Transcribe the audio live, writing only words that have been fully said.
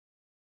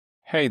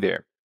Hey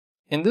there!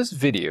 In this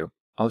video,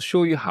 I'll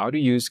show you how to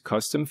use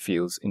custom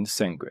fields in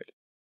SendGrid,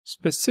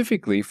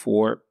 specifically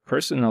for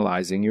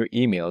personalizing your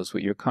emails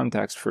with your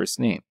contact's first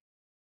name.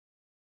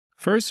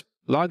 First,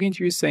 log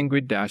into your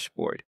SendGrid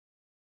dashboard.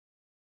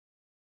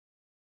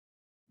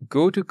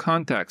 Go to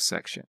Contacts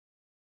section.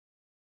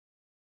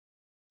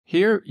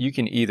 Here, you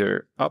can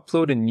either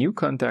upload a new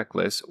contact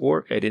list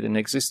or edit an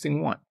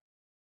existing one.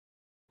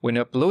 When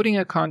uploading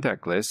a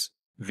contact list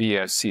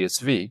via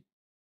CSV,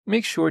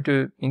 make sure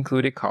to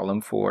include a column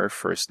for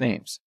first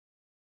names.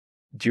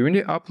 During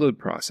the upload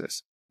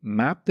process,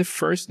 map the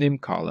first name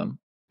column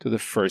to the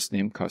first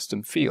name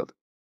custom field.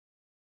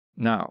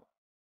 Now,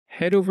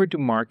 head over to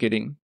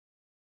Marketing,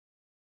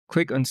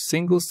 click on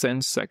Single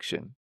Send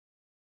section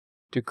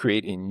to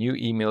create a new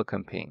email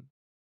campaign.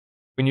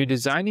 When you're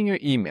designing your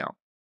email,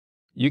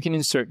 you can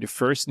insert the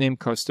first name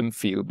custom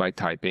field by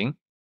typing.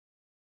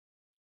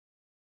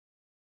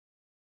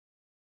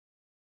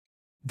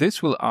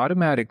 This will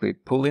automatically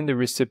pull in the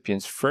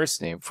recipient's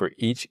first name for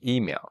each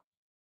email,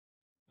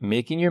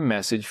 making your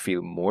message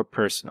feel more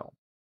personal.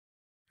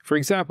 For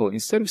example,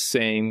 instead of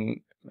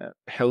saying,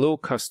 hello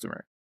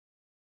customer,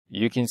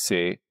 you can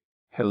say,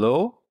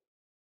 hello,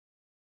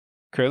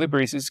 curly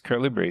braces,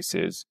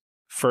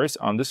 first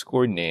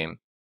underscore name,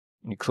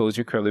 and you close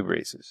your curly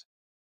braces.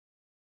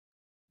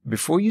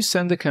 Before you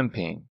send the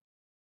campaign,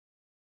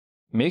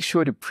 make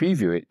sure to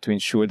preview it to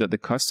ensure that the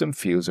custom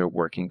fields are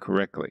working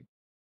correctly.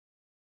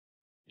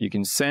 You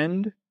can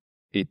send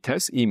a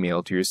test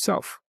email to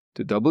yourself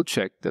to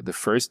double-check that the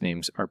first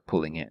names are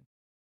pulling in.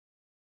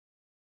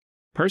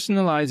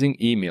 Personalizing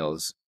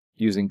emails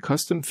using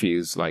custom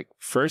fields like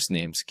first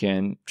names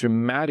can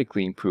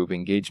dramatically improve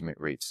engagement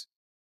rates.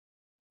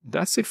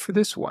 That's it for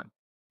this one.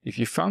 If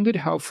you found it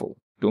helpful,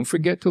 don't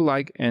forget to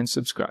like and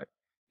subscribe.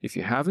 If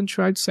you haven't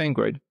tried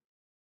SendGrid,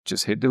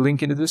 just hit the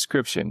link in the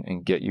description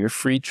and get your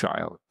free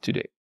trial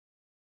today.